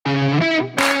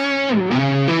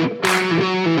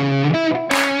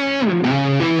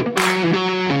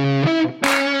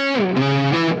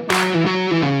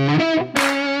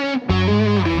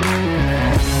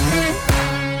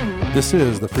This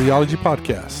is the Freeology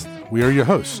Podcast. We are your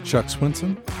hosts, Chuck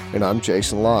Swinson. And I'm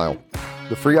Jason Lyle.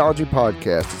 The Freeology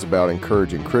Podcast is about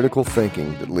encouraging critical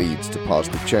thinking that leads to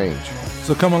positive change.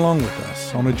 So come along with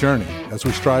us on a journey as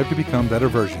we strive to become better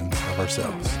versions of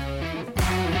ourselves.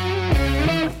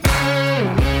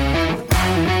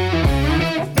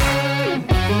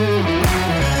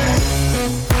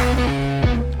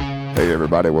 Hey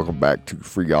everybody, welcome back to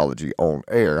Freeology on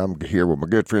Air. I'm here with my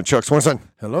good friend Chuck Swinson.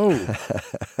 Hello.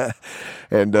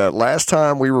 And last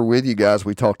time we were with you guys,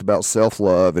 we talked about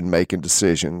self-love and making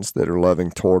decisions that are loving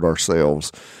toward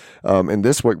ourselves. And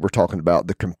this week we're talking about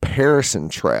the comparison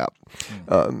trap,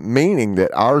 meaning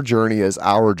that our journey is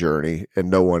our journey and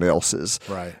no one else's.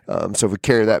 Right. So if we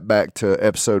carry that back to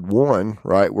episode 1,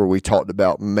 right, where we talked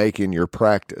about making your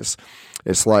practice,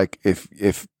 it's like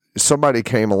if somebody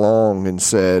came along and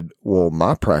said, well,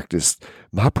 my practice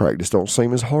don't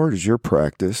seem as hard as your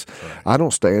practice. Right. I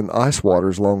don't stay in the ice water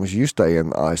as long as you stay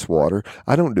in the ice water.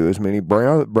 I don't do as many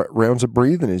rounds of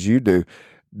breathing as you do.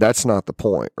 That's not the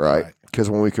point, right? Because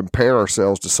when we compare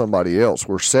ourselves to somebody else,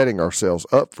 we're setting ourselves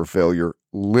up for failure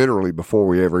literally before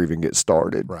we ever even get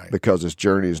started. Right. Because this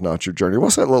journey is not your journey.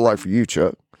 What's that look like for you,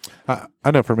 Chuck?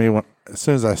 I know for me, as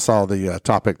soon as I saw the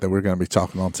topic that we're going to be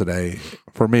talking on today,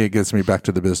 for me, it gets me back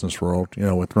to the business world,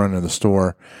 with running the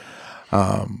store.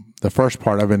 The first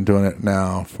part, I've been doing it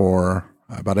now for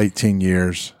about 18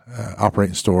 years,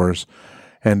 operating stores.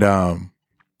 And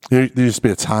there used to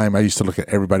be a time I used to look at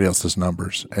everybody else's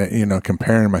numbers,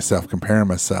 comparing myself.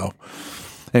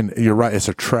 And you're right, it's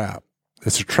a trap.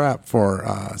 It's a trap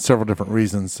for several different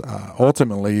reasons.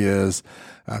 Ultimately is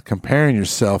comparing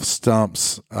yourself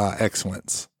stumps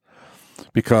excellence.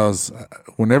 Because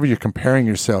whenever you're comparing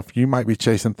yourself, you might be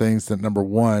chasing things that, number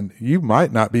one, you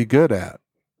might not be good at,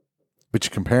 but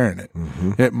you're comparing it.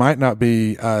 Mm-hmm. It might not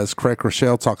be, as Craig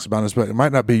Rochelle talks about this, but it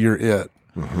might not be your it.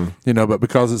 Mm-hmm. But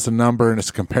because it's a number and it's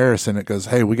a comparison, it goes,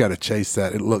 hey, we got to chase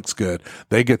that. It looks good.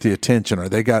 They get the attention, or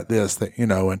they got this,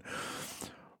 and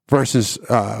versus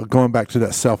going back to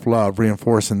that self-love,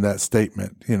 reinforcing that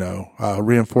statement,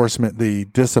 reinforcement, the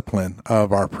discipline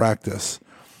of our practice,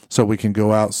 so we can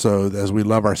go out. So as we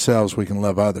love ourselves, we can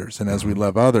love others. And as we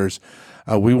love others,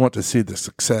 we want to see the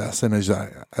success. And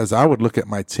as I would look at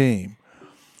my team,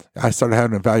 I started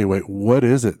having to evaluate, what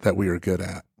is it that we are good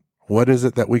at? What is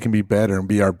it that we can be better and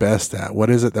be our best at? What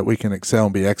is it that we can excel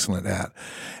and be excellent at?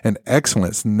 And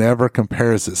excellence never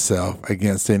compares itself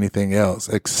against anything else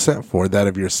except for that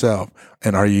of yourself.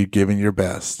 And are you giving your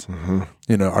best?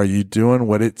 Mm-hmm. Are you doing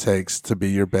what it takes to be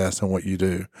your best in what you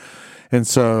do? And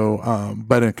so,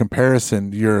 but in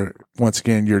comparison, you're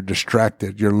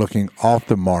distracted. You're looking off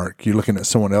the mark. You're looking at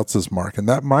someone else's mark, and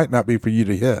that might not be for you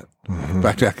to hit. Mm-hmm. In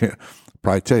fact, I can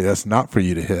probably tell you that's not for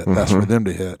you to hit. Mm-hmm. That's for them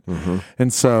to hit. Mm-hmm.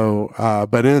 And so,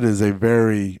 but it is a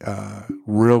very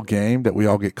real game that we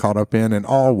all get caught up in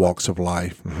all walks of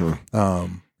life.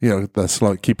 Mm-hmm. That's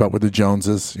like keep up with the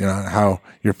Joneses, how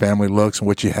your family looks and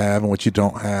what you have and what you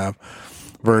don't have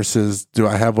versus do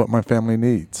I have what my family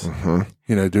needs? Mm-hmm.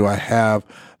 Do I have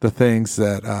the things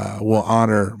that will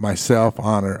honor myself,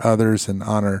 honor others, and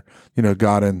honor,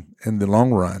 God in the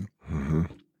long run?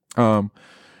 Mm-hmm.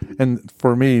 And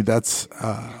for me, that's,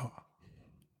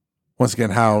 once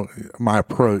again, how my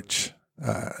approach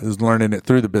is learning it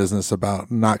through the business about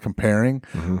not comparing,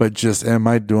 mm-hmm. but just, am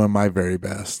I doing my very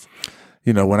best?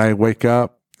 When I wake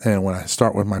up and when I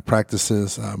start with my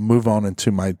practices, move on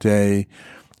into my day,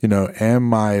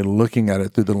 am I looking at it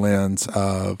through the lens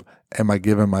of, am I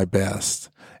giving my best?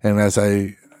 And as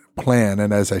I plan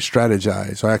and as I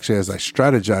strategize, or actually as I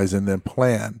strategize and then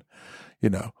plan,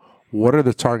 what are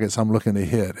the targets I'm looking to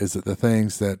hit? Is it the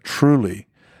things that truly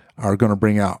are going to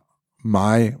bring out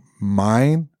my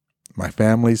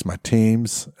family's, my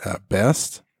team's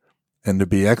best and to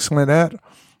be excellent at?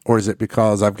 Or is it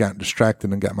because I've gotten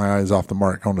distracted and got my eyes off the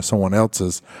mark onto someone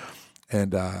else's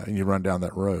and you run down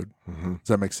that road? Mm-hmm. Does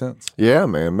that make sense? Yeah,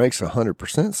 man, it makes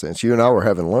 100% sense. You and I were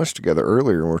having lunch together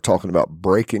earlier, and we're talking about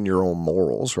breaking your own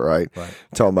morals, right?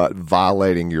 Talking about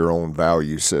violating your own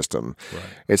value system. Right.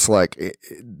 It's like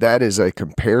that is a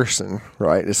comparison,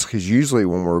 right? It's because usually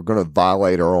when we're going to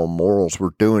violate our own morals,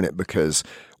 we're doing it because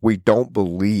we don't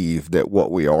believe that what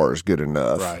we are is good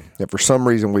enough. Right. And for some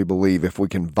reason, we believe if we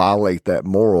can violate that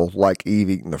moral, like Eve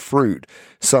eating the fruit,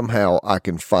 somehow I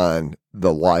can find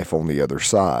the life on the other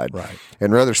side. Right.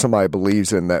 And whether somebody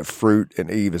believes in that fruit and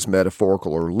Eve is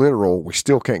metaphorical or literal, we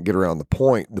still can't get around the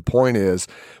point. The point is,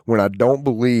 when I don't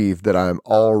believe that I'm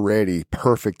already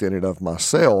perfect in and of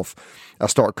myself, I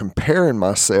start comparing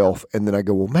myself, and then I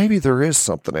go, well, maybe there is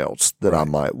something else that I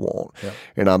might want,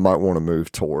 and I might want to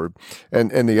move toward.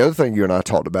 And the other thing you and I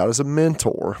talked about is a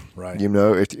mentor. Right. You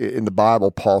know, in the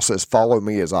Bible, Paul says, follow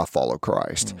me as I follow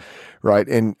Christ. Right.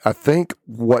 And I think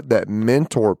what that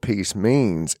mentor piece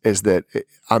means is that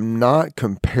I'm not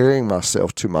comparing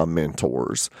myself to my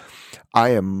mentors. I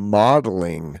am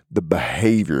modeling the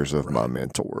behaviors of my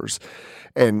mentors.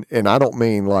 And I don't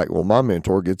mean like, well, my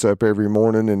mentor gets up every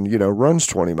morning and, you know, runs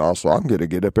 20 miles, so I'm going to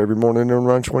get up every morning and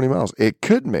run 20 miles. It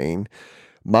could mean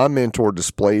my mentor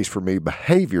displays for me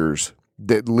behaviors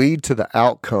that lead to the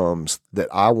outcomes that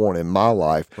I want in my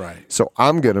life. Right. So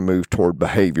I'm going to move toward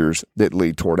behaviors that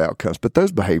lead toward outcomes. But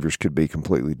those behaviors could be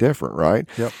completely different, right?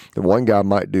 Yep. The one guy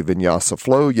might do vinyasa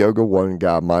flow yoga. One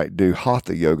guy might do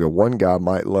hatha yoga. One guy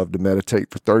might love to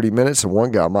meditate for 30 minutes. And one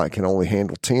guy might can only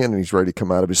handle 10 and he's ready to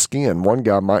come out of his skin. One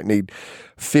guy might need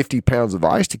 50 pounds of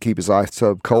ice to keep his ice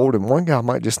tub cold. And one guy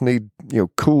might just need, you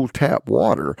know, cool tap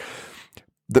water.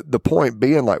 The point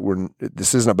being, like,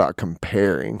 this isn't about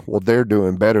comparing. Well, they're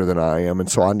doing better than I am,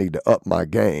 and so I need to up my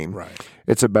game. Right.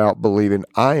 It's about believing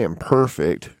I am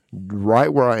perfect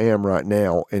right where I am right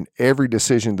now, and every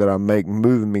decision that I make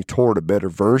moving me toward a better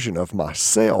version of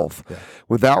myself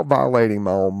without violating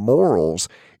my own morals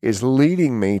is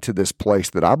leading me to this place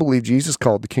that I believe Jesus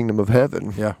called the kingdom of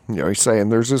heaven. Yeah. You know, he's saying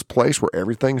there's this place where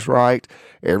everything's right,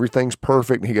 everything's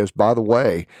perfect, and he goes, by the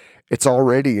way, it's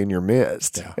already in your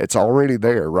midst. Yeah. It's already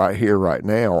there right here, right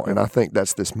now. And I think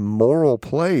that's this moral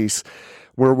place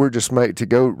where we're just made to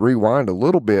go rewind a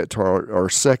little bit to our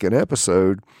second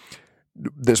episode,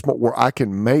 where I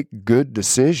can make good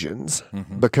decisions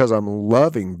because I'm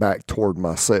loving back toward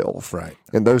myself. Right.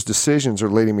 And those decisions are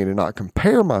leading me to not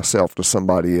compare myself to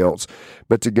somebody else,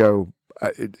 but to go,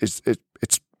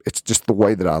 it's just the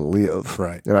way that I live.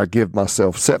 Right. And I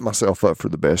set myself up for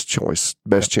the best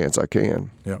chance I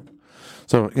can. Yeah.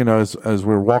 So, you know, as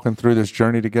we're walking through this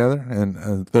journey together,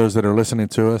 and those that are listening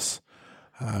to us,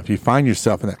 if you find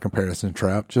yourself in that comparison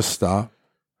trap, just stop,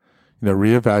 you know,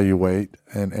 reevaluate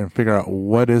and figure out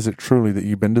what is it truly that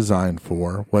you've been designed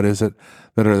for? What is it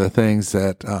that are the things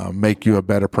that make you a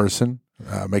better person,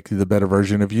 make you the better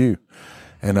version of you,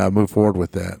 and move forward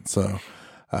with that. So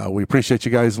we appreciate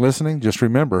you guys listening. Just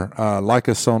remember, like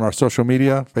us on our social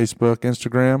media, Facebook,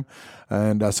 Instagram,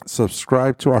 and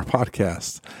subscribe to our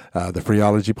podcast, the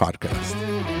Freeology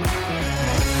Podcast.